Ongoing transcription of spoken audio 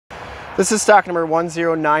This is stock number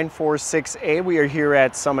 10946A. We are here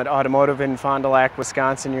at Summit Automotive in Fond du Lac,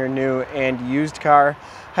 Wisconsin, your new and used car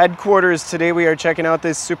headquarters. Today we are checking out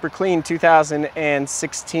this super clean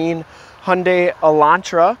 2016 Hyundai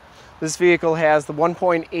Elantra. This vehicle has the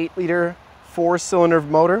 1.8 liter four-cylinder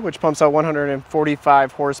motor, which pumps out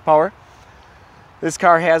 145 horsepower. This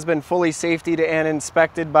car has been fully safetied and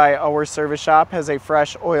inspected by our service shop, has a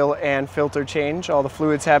fresh oil and filter change. All the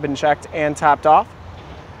fluids have been checked and topped off.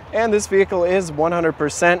 And this vehicle is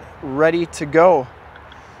 100% ready to go.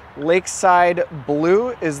 Lakeside blue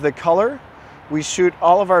is the color. We shoot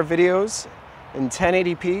all of our videos in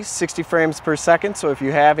 1080p, 60 frames per second. So if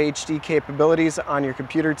you have HD capabilities on your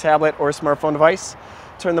computer, tablet, or smartphone device,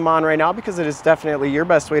 turn them on right now, because it is definitely your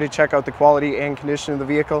best way to check out the quality and condition of the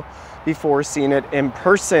vehicle before seeing it in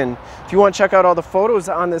person. If you want to check out all the photos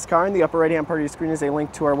on this car, in the upper right hand part of your screen is a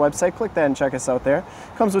link to our website. Click that and check us out there.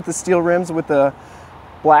 Comes with the steel rims with the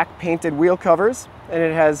black painted wheel covers, and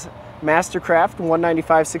it has Mastercraft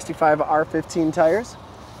 195/65 R15 tires.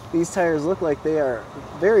 These tires look like they are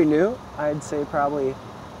very new. I'd say probably,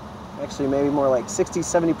 actually maybe more like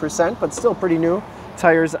 60-70%, but still pretty new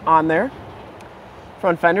tires on there.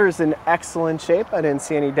 Front fender is in excellent shape. I didn't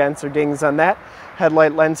see any dents or dings on that.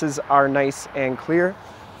 Headlight lenses are nice and clear.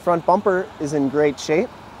 Front bumper is in great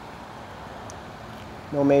shape.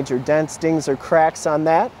 No major dents, dings, or cracks on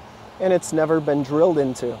that, and it's never been drilled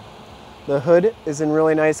into. The hood is in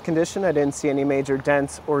really nice condition. I didn't see any major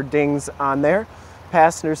dents or dings on there.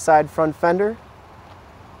 Passenger side front fender,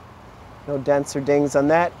 no dents or dings on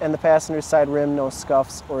that, and the passenger side rim, no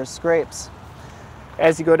scuffs or scrapes.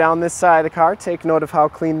 As you go down this side of the car, take note of how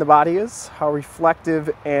clean the body is, how reflective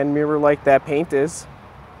and mirror-like that paint is.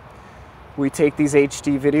 We take these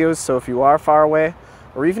HD videos, so if you are far away,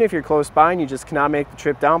 or even if you're close by and you just cannot make the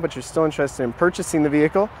trip down, but you're still interested in purchasing the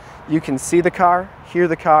vehicle, you can see the car, hear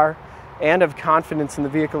the car, and have confidence in the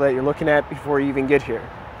vehicle that you're looking at before you even get here.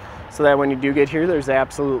 So that when you do get here, there's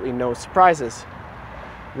absolutely no surprises.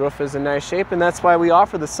 Roof is in nice shape, and that's why we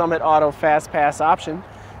offer the Summit Auto Fast Pass option.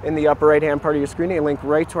 In the upper right hand part of your screen, a link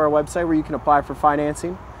right to our website where you can apply for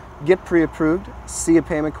financing, get pre-approved, see a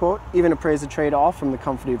payment quote, even appraise a trade, all from the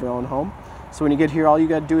comfort of your own home. So when you get here, all you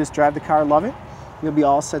got to do is drive the car, love it, you'll be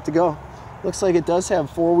all set to go. Looks like it does have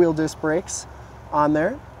four-wheel disc brakes on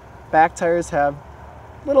there. Back tires have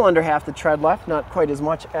a little under half the tread left, not quite as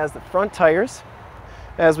much as the front tires.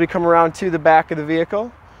 As we come around to the back of the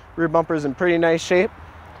vehicle, rear bumper is in pretty nice shape.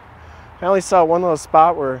 I only saw one little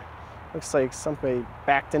spot where looks like somebody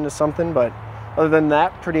backed into something, but other than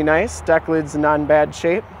that, pretty nice. Deck lid's not in bad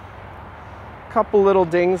shape. Couple little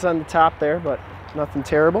dings on the top there, but nothing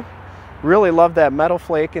terrible. Really love that metal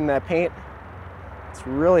flake in that paint. It's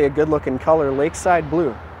really a good looking color, Lakeside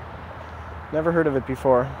blue. Never heard of it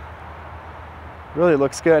before. Really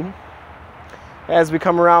looks good. As we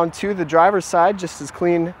come around to the driver's side, just as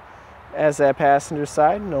clean as that passenger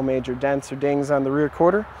side. No major dents or dings on the rear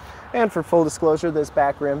quarter. And for full disclosure, this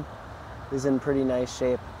back rim is in pretty nice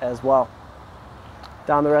shape as well.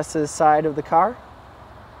 Down the rest of the side of the car,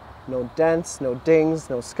 no dents, no dings,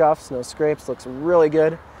 no scuffs, no scrapes. Looks really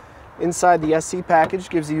good. Inside, the SC package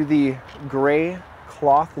gives you the gray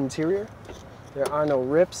cloth interior. There are no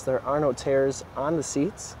rips, there are no tears on the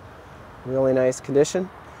seats. Really nice condition.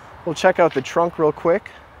 We'll check out the trunk real quick.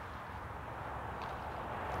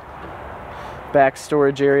 Back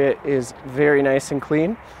storage area is very nice and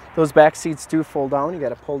clean. Those back seats do fold down. You got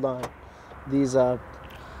to pull down these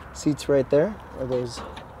seats right there, or those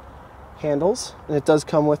handles, and it does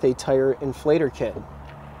come with a tire inflator kit.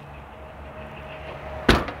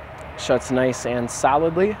 Shuts nice and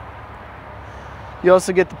solidly. You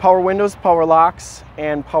also get the power windows, power locks,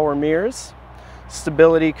 and power mirrors.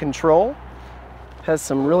 Stability control. Has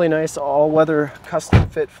some really nice all-weather custom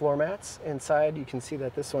fit floor mats inside. You can see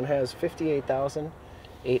that this one has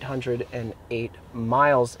 58,808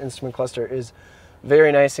 miles. Instrument cluster is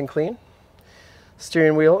very nice and clean.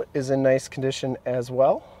 Steering wheel is in nice condition as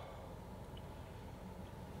well.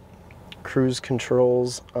 Cruise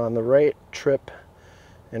controls on the right, trip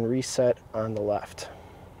and reset on the left.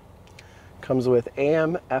 Comes with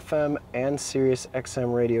AM, FM, and Sirius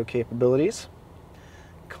XM radio capabilities.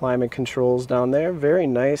 Climate controls down there. Very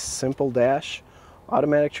nice, simple dash.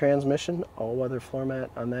 Automatic transmission, all-weather floor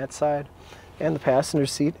mat on that side. And the passenger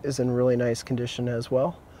seat is in really nice condition as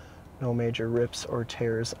well. No major rips or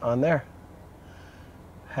tears on there.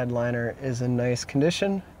 Headliner is in nice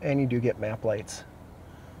condition, and you do get map lights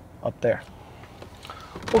up there.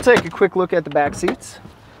 We'll take a quick look at the back seats,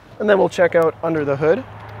 and then we'll check out under the hood.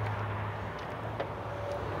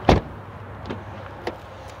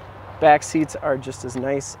 Back seats are just as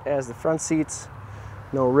nice as the front seats.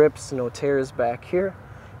 No rips, no tears back here.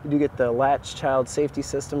 You do get the latch child safety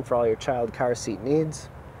system for all your child car seat needs.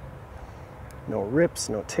 No rips,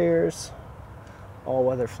 no tears. All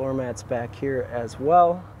weather floor mats back here as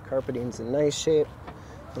well. Carpeting's in nice shape.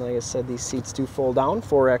 And like I said, these seats do fold down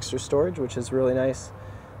for extra storage, which is really nice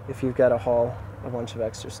if you've got to haul a bunch of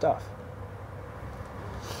extra stuff.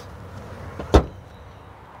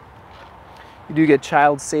 You do get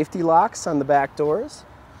child safety locks on the back doors.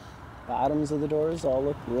 Bottoms of the doors all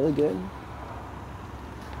look really good.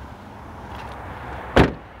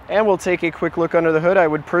 And we'll take a quick look under the hood. I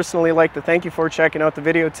would personally like to thank you for checking out the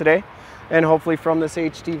video today. And hopefully from this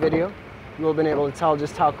HD video, you will have been able to tell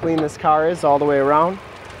just how clean this car is all the way around,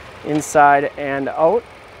 inside and out.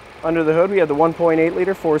 Under the hood, we have the 1.8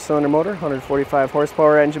 liter 4-cylinder motor, 145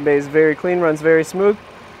 horsepower. Engine bay is very clean, runs very smooth.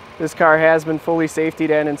 This car has been fully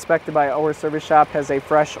safetied and inspected by our service shop, has a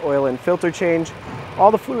fresh oil and filter change.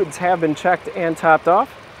 All the fluids have been checked and topped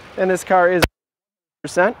off, and this car is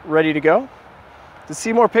 100% ready to go. To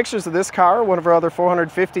see more pictures of this car, one of our other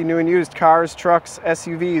 450 new and used cars, trucks,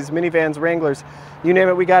 SUVs, minivans, Wranglers, you name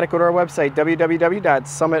it, we got it. Go to our website,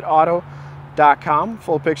 www.summitauto.com.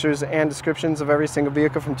 Full pictures and descriptions of every single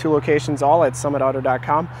vehicle from 2 locations, all at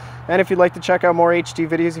summitauto.com. And if you'd like to check out more HD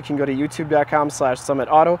videos, you can go to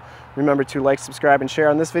youtube.com/summitauto. Remember to like, subscribe, and share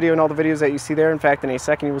on this video and all the videos that you see there. In fact, in a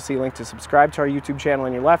second, you will see a link to subscribe to our YouTube channel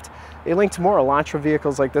on your left, a link to more Elantra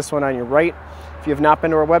vehicles like this one on your right. If you have not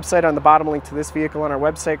been to our website, on the bottom, link to this vehicle on our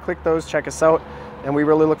website. Click those, check us out, and we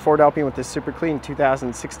really look forward to helping you with this super clean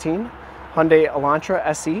 2016 Hyundai Elantra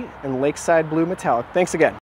SE in Lakeside Blue Metallic. Thanks again.